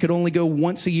high priest could only go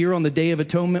once a year on the Day of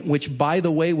Atonement, which, by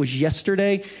the way, was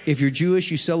yesterday. If you're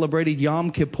Jewish, you celebrated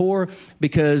Yom Kippur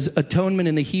because atonement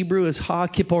in the Hebrew is Ha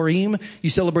Kippurim. You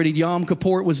celebrated Yom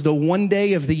Kippur. It was the one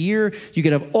day of the year you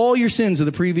could have all your sins of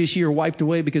the previous year wiped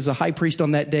away because the high priest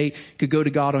on that day could go to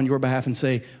God on your behalf and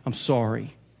say, I'm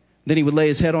sorry. Then he would lay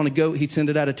his head on a goat. He'd send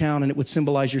it out of town and it would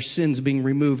symbolize your sins being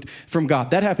removed from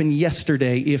God. That happened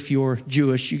yesterday. If you're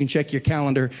Jewish, you can check your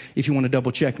calendar if you want to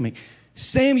double check me.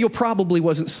 Samuel probably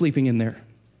wasn't sleeping in there.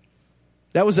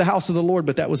 That was the house of the Lord,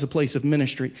 but that was a place of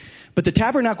ministry. But the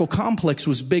tabernacle complex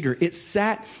was bigger. It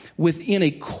sat within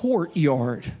a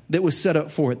courtyard that was set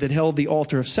up for it, that held the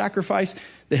altar of sacrifice,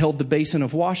 that held the basin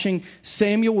of washing.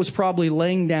 Samuel was probably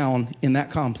laying down in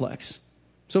that complex.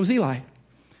 So was Eli.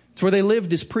 It's where they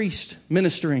lived as priests,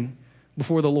 ministering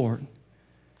before the Lord.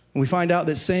 And we find out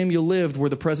that Samuel lived where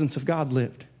the presence of God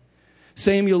lived.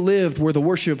 Samuel lived where the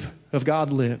worship of God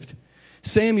lived.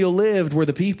 Samuel lived where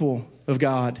the people of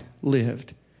God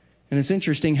lived. And it's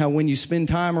interesting how when you spend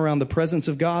time around the presence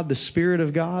of God, the Spirit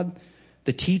of God,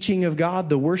 the teaching of God,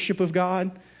 the worship of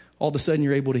God, all of a sudden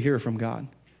you're able to hear from God.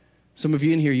 Some of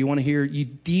you in here, you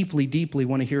deeply, deeply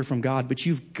want to hear from God, but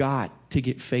you've got to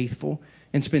get faithful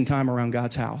and spend time around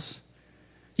God's house.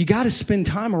 You got to spend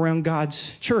time around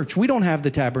God's church. We don't have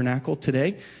the tabernacle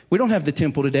today. We don't have the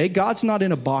temple today. God's not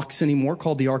in a box anymore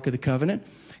called the Ark of the Covenant.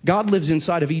 God lives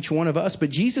inside of each one of us. But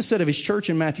Jesus said of his church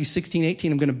in Matthew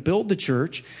 16:18, I'm going to build the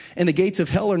church and the gates of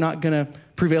hell are not going to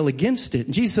prevail against it.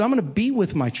 And Jesus said, I'm going to be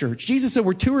with my church. Jesus said,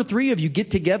 where 2 or 3 of you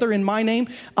get together in my name,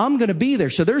 I'm going to be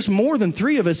there. So there's more than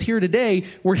 3 of us here today.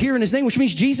 We're here in his name, which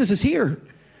means Jesus is here.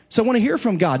 So I want to hear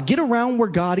from God. Get around where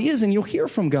God is and you'll hear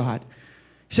from God.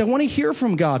 You say, I want to hear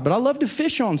from God, but I love to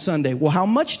fish on Sunday. Well, how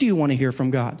much do you want to hear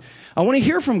from God? I want to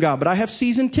hear from God, but I have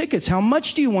season tickets. How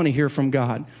much do you want to hear from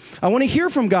God? I want to hear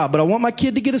from God, but I want my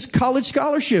kid to get a college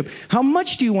scholarship. How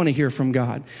much do you want to hear from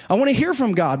God? I want to hear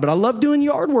from God, but I love doing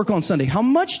yard work on Sunday. How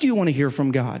much do you want to hear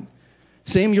from God?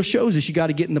 Samuel shows us you got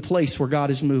to get in the place where God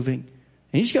is moving.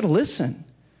 And you just got to listen.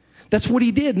 That's what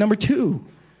he did. Number 2,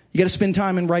 you got to spend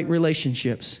time in right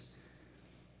relationships.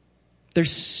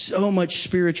 There's so much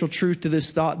spiritual truth to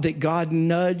this thought that God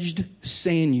nudged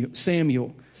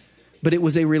Samuel. But it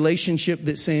was a relationship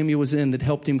that Samuel was in that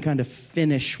helped him kind of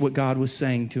finish what God was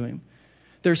saying to him.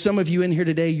 There's some of you in here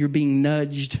today, you're being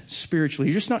nudged spiritually.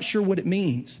 You're just not sure what it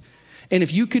means. And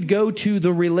if you could go to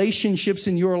the relationships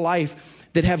in your life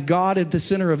that have God at the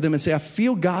center of them and say, I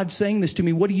feel God saying this to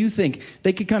me. What do you think?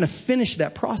 They could kind of finish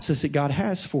that process that God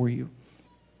has for you.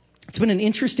 It's been an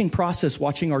interesting process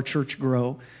watching our church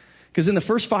grow. Because in the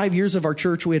first 5 years of our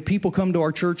church, we had people come to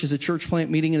our church as a church plant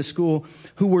meeting in a school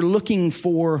who were looking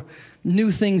for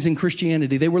new things in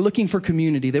Christianity. They were looking for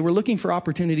community. They were looking for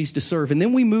opportunities to serve. And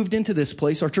then we moved into this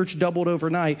place. Our church doubled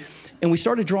overnight. And we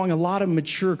started drawing a lot of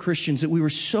mature Christians that we were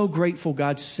so grateful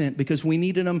God sent because we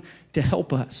needed them to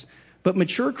help us. But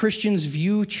mature Christians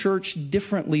view church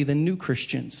differently than new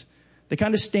Christians. They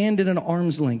kind of stand at an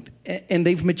arm's length, and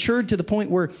they've matured to the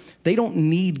point where they don't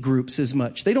need groups as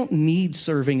much. They don't need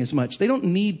serving as much. They don't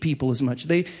need people as much.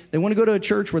 They want to go to a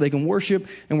church where they can worship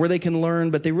and where they can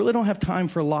learn, but they really don't have time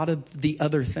for a lot of the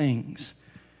other things.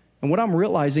 And what I'm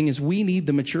realizing is we need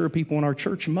the mature people in our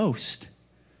church most.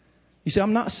 You say,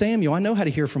 I'm not Samuel. I know how to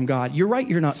hear from God. You're right,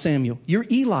 you're not Samuel. You're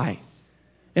Eli.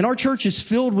 And our church is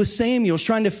filled with Samuels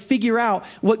trying to figure out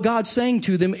what God's saying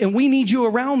to them, and we need you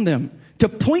around them to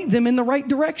point them in the right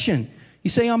direction. You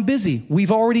say, I'm busy.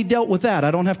 We've already dealt with that. I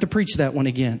don't have to preach that one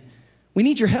again. We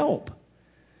need your help.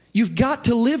 You've got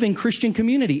to live in Christian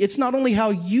community. It's not only how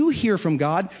you hear from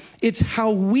God, it's how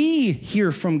we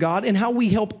hear from God and how we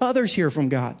help others hear from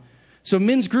God. So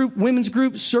men's group, women's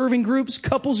groups, serving groups,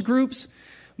 couples groups,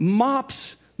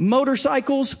 mops,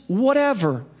 motorcycles,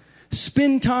 whatever.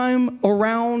 Spend time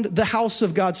around the house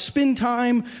of God. Spend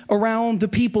time around the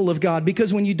people of God.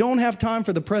 Because when you don't have time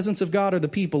for the presence of God or the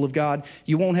people of God,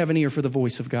 you won't have an ear for the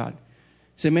voice of God.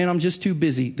 Say, man, I'm just too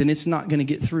busy. Then it's not going to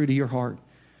get through to your heart.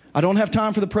 I don't have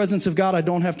time for the presence of God. I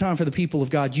don't have time for the people of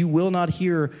God. You will not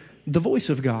hear the voice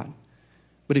of God.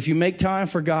 But if you make time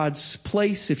for God's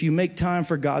place, if you make time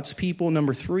for God's people,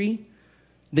 number 3,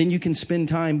 then you can spend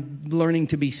time learning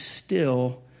to be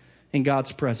still in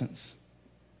God's presence.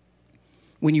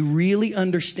 When you really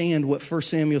understand what 1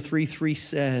 Samuel 3:3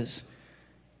 says,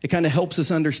 it kind of helps us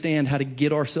understand how to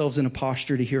get ourselves in a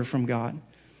posture to hear from God.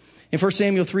 In 1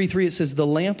 Samuel 3:3, it says, the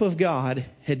lamp of God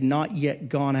had not yet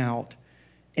gone out,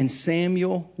 and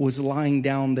Samuel was lying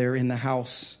down there in the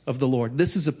house of the Lord.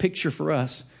 This is a picture for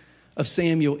us of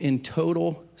Samuel in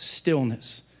total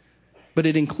stillness. But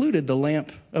it included the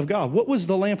lamp of God. What was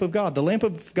the lamp of God? The lamp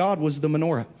of God was the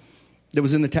menorah that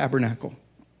was in the tabernacle.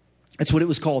 That's what it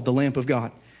was called, the lamp of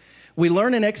God. We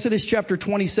learn in Exodus chapter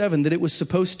 27 that it was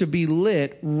supposed to be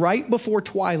lit right before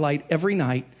twilight every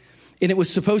night. And it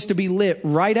was supposed to be lit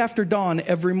right after dawn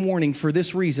every morning for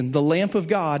this reason. The lamp of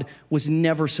God was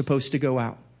never supposed to go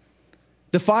out.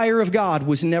 The fire of God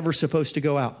was never supposed to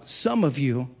go out. Some of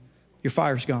you, your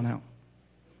fire's gone out.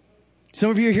 Some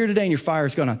of you are here today and your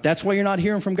fire's gone out. That's why you're not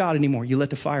hearing from God anymore. You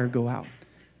let the fire go out.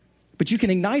 But you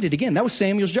can ignite it again. That was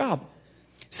Samuel's job.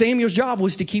 Samuel's job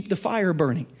was to keep the fire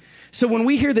burning. So when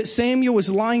we hear that Samuel was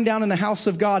lying down in the house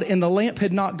of God and the lamp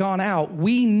had not gone out,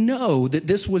 we know that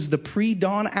this was the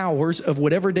pre-dawn hours of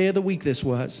whatever day of the week this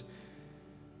was.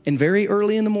 And very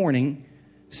early in the morning,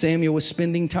 Samuel was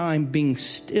spending time being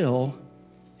still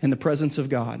in the presence of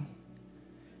God.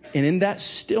 And in that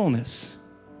stillness,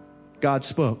 God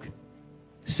spoke,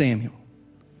 Samuel.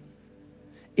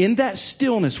 In that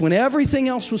stillness, when everything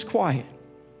else was quiet,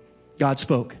 God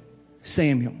spoke,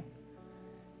 Samuel.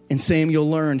 And Samuel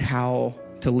learned how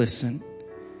to listen.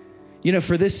 You know,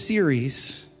 for this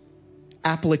series,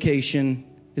 application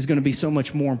is going to be so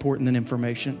much more important than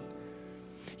information.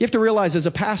 You have to realize as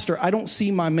a pastor, I don't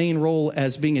see my main role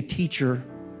as being a teacher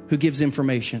who gives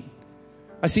information.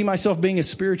 I see myself being a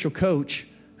spiritual coach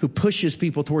who pushes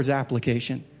people towards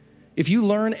application. If you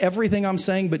learn everything I'm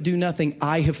saying but do nothing,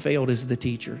 I have failed as the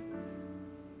teacher.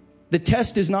 The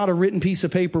test is not a written piece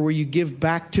of paper where you give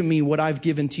back to me what I've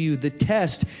given to you. The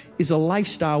test is a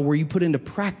lifestyle where you put into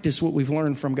practice what we've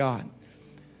learned from God.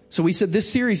 So we said this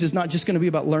series is not just going to be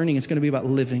about learning, it's going to be about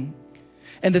living.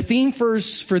 And the theme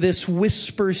verse for this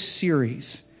Whisper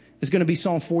series is going to be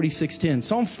Psalm 46:10.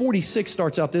 Psalm 46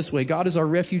 starts out this way: God is our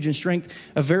refuge and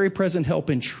strength, a very present help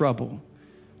in trouble.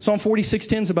 Psalm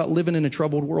 46:10 is about living in a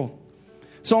troubled world.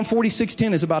 Psalm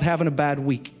 46:10 is about having a bad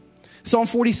week. Psalm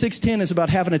 46:10 is about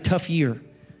having a tough year. It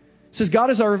says, God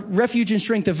is our refuge and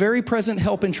strength, a very present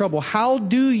help in trouble. How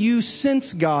do you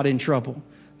sense God in trouble?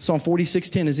 Psalm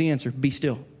 46:10 is the answer. Be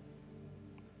still.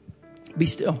 Be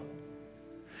still.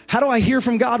 How do I hear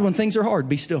from God when things are hard?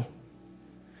 Be still.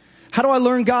 How do I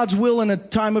learn God's will in a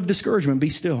time of discouragement? Be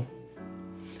still.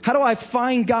 How do I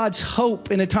find God's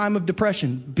hope in a time of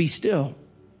depression? Be still.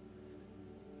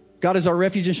 God is our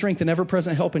refuge and strength and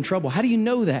ever-present help in trouble. How do you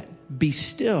know that? Be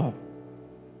still.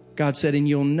 God said, and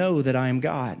you'll know that I am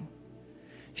God.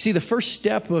 You see, the first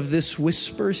step of this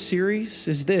Whisper series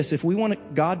is this: if we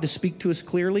want God to speak to us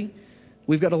clearly,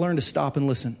 we've got to learn to stop and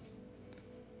listen.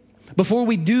 Before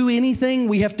we do anything,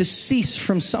 we have to cease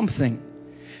from something.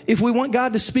 If we want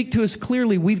God to speak to us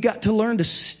clearly, we've got to learn to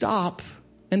stop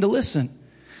and to listen.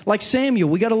 Like Samuel,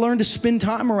 we got to learn to spend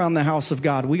time around the house of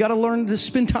God. We got to learn to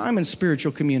spend time in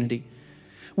spiritual community.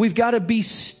 We've got to be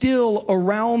still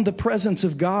around the presence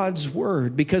of God's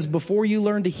word, because before you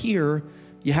learn to hear,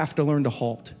 you have to learn to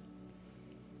halt.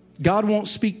 God won't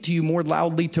speak to you more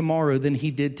loudly tomorrow than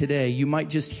he did today. You might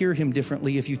just hear him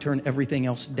differently if you turn everything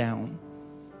else down.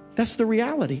 That's the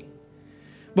reality.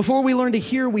 Before we learn to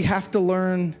hear, we have to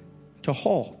learn to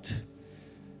halt.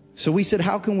 So we said,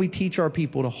 how can we teach our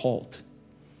people to halt?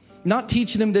 Not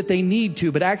teach them that they need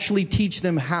to, but actually teach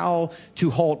them how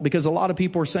to halt. Because a lot of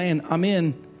people are saying, I'm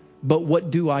in, but what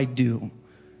do I do?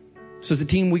 So as a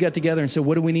team, we got together and said,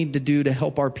 what do we need to do to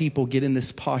help our people get in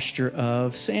this posture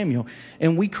of Samuel?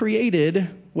 And we created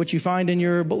what you find in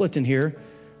your bulletin here.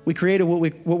 We created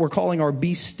what we're calling our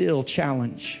Be Still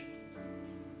Challenge.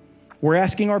 We're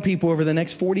asking our people over the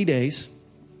next 40 days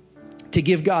to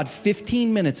give God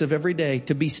 15 minutes of every day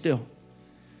to be still.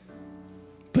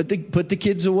 Put the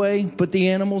kids away, put the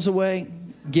animals away,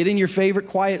 get in your favorite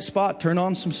quiet spot, turn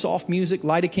on some soft music,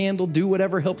 light a candle, do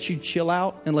whatever helps you chill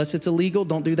out, unless it's illegal,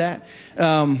 don't do that.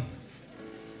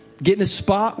 Get in a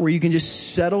spot where you can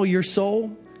just settle your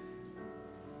soul.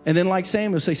 And then like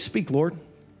Samuel, say, speak, Lord.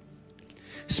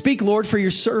 Speak, Lord, for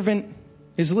your servant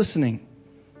is listening.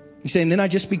 You say, and then I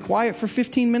just be quiet for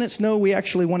 15 minutes? No, we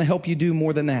actually want to help you do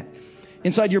more than that.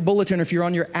 Inside your bulletin, if you're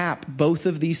on your app, both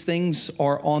of these things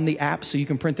are on the app so you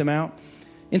can print them out.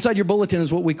 Inside your bulletin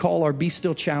is what we call our Be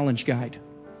Still Challenge Guide.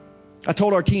 I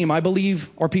told our team, I believe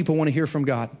our people want to hear from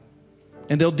God.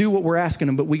 And they'll do what we're asking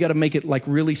them, but we got to make it like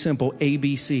really simple,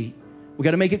 ABC. We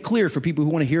got to make it clear for people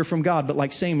who want to hear from God, but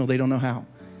like Samuel, they don't know how.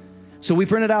 So we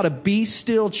printed out a Be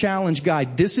Still Challenge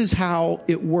Guide. This is how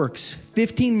it works.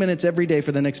 15 minutes every day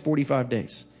for the next 45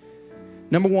 days.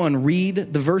 Number one, read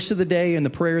the verse of the day and the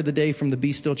prayer of the day from the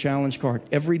Be Still Challenge card.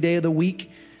 Every day of the week,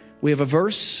 we have a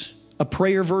verse, a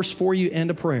prayer verse for you, and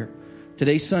a prayer.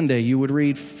 Today's Sunday. You would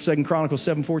read 2 Chronicles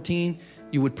 7:14.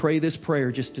 You would pray this prayer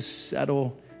just to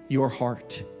settle your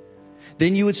heart.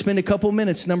 Then you would spend a couple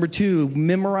minutes, number two,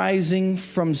 memorizing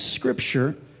from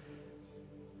Scripture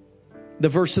the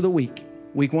verse of the week.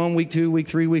 Week 1, week 2, week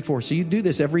 3, week 4. So you do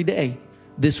this every day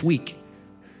this week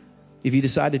if you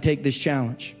decide to take this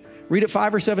challenge. Read it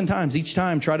 5 or 7 times. Each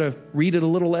time, try to read it a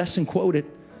little less and quote it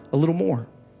a little more.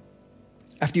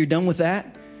 After you're done with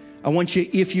that, I want you,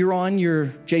 if you're on your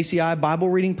JCI Bible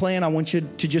reading plan, I want you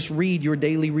to just read your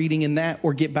daily reading in that,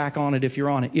 or get back on it if you're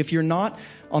on it. If you're not,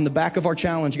 on the back of our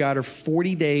challenge guide are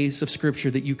 40 days of Scripture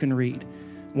that you can read.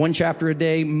 1 chapter a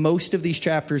day. Most of these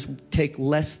chapters take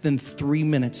less than 3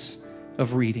 minutes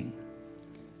of reading.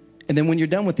 And then when you're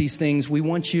done with these things, we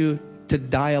want you to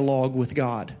dialogue with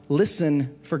God.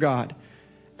 Listen for God.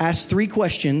 Ask 3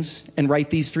 questions and write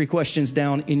these 3 questions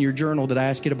down in your journal that I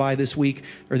ask you to buy this week,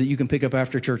 or that you can pick up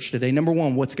after church today. Number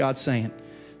 1, what's God saying?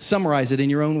 Summarize it in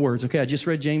your own words. Okay, I just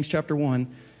read James chapter 1.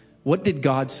 What did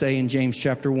God say in James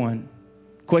chapter 1?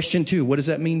 Question 2, what does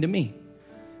that mean to me?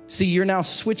 See, you're now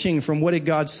switching from what did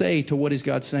God say to what is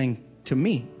God saying to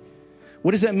me.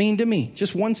 What does that mean to me?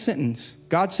 Just one sentence.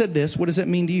 God said this. What does that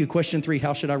mean to you? Question 3,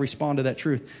 how should I respond to that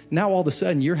truth? Now all of a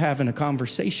sudden you're having a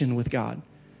conversation with God.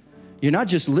 You're not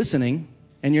just listening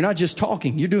and you're not just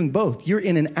talking. You're doing both. You're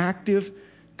in an active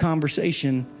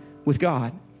conversation with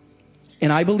God.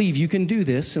 And I believe you can do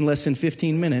this in less than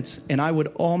 15 minutes. And I would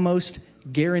almost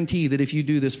guarantee that if you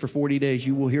do this for 40 days,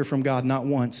 you will hear from God not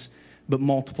once, but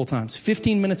multiple times.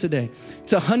 15 minutes a day.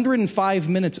 It's 105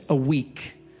 minutes a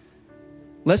week.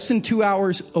 Less than 2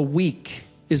 hours a week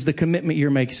is the commitment you're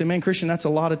making. Say, man, Christian, that's a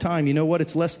lot of time. You know what?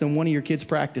 It's less than one of your kids'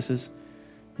 practices.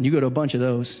 And you go to a bunch of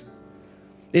those.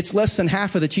 It's less than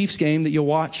half of the Chiefs game that you'll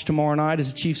watch tomorrow night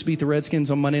as the Chiefs beat the Redskins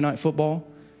on Monday Night Football.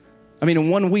 I mean, in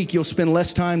 1 week, you'll spend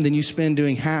less time than you spend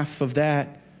doing half of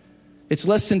that. It's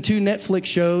less than 2 Netflix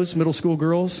shows, middle school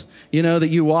girls, that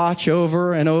you watch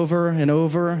over and over and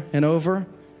over and over.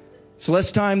 It's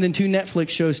less time than 2 Netflix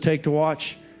shows take to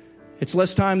watch. It's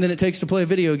less time than it takes to play a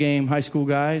video game, high school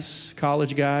guys,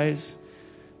 college guys,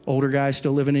 older guys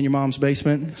still living in your mom's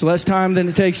basement. It's less time than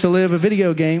it takes to live a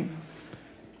video game.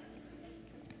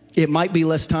 It might be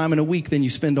less time in a week than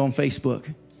you spend on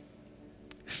Facebook.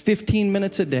 15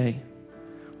 minutes a day,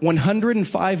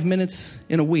 105 minutes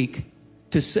in a week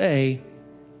to say,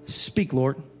 speak,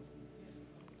 Lord,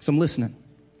 because I'm listening.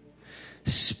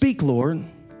 Speak, Lord,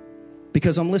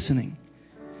 because I'm listening.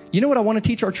 You know what I want to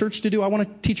teach our church to do? I want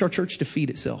to teach our church to feed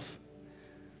itself.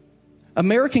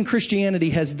 American Christianity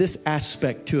has this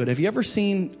aspect to it. Have you ever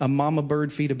seen a mama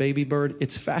bird feed a baby bird?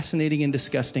 It's fascinating and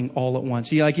disgusting all at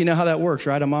once. You know how that works,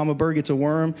 right? A mama bird gets a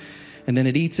worm and then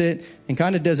it eats it and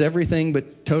kind of does everything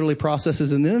but totally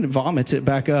processes and then it vomits it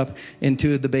back up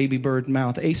into the baby bird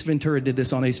mouth. Ace Ventura did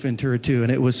this on Ace Ventura 2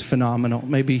 and it was phenomenal.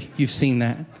 Maybe you've seen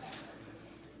that.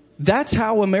 That's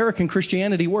how American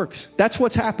Christianity works. That's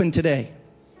what's happened today.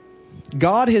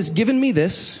 God has given me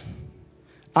this.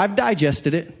 I've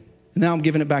digested it. Now I'm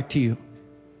giving it back to you.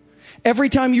 Every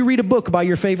time you read a book by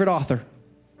your favorite author,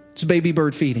 it's baby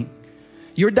bird feeding.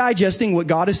 You're digesting what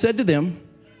God has said to them,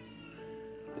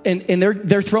 and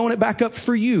they're throwing it back up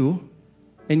for you,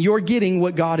 and you're getting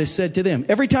what God has said to them.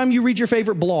 Every time you read your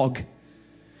favorite blog,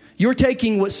 you're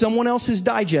taking what someone else has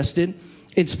digested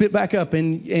and spit back up,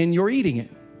 and you're eating it.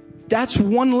 That's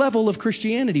one level of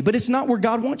Christianity, but it's not where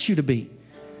God wants you to be.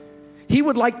 He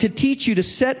would like to teach you to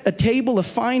set a table of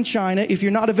fine china, if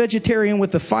you're not a vegetarian,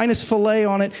 with the finest filet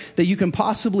on it that you can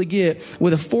possibly get,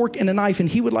 with a fork and a knife. And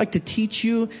he would like to teach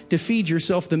you to feed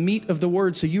yourself the meat of the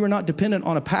word so you are not dependent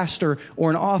on a pastor or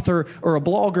an author or a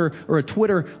blogger or a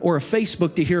Twitter or a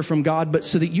Facebook to hear from God, but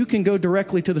so that you can go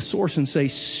directly to the source and say,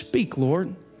 speak,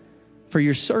 Lord, for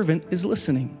your servant is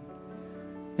listening.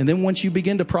 And then once you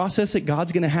begin to process it,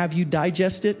 God's going to have you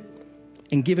digest it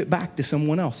and give it back to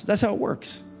someone else. That's how it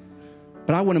works.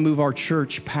 But I want to move our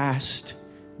church past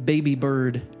baby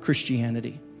bird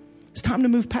Christianity. It's time to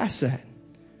move past that.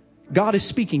 God is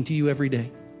speaking to you every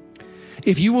day.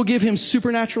 If you will give him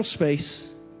supernatural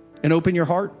space and open your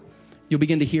heart, you'll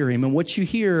begin to hear him. And what you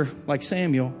hear, like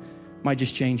Samuel, might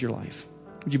just change your life.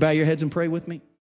 Would you bow your heads and pray with me?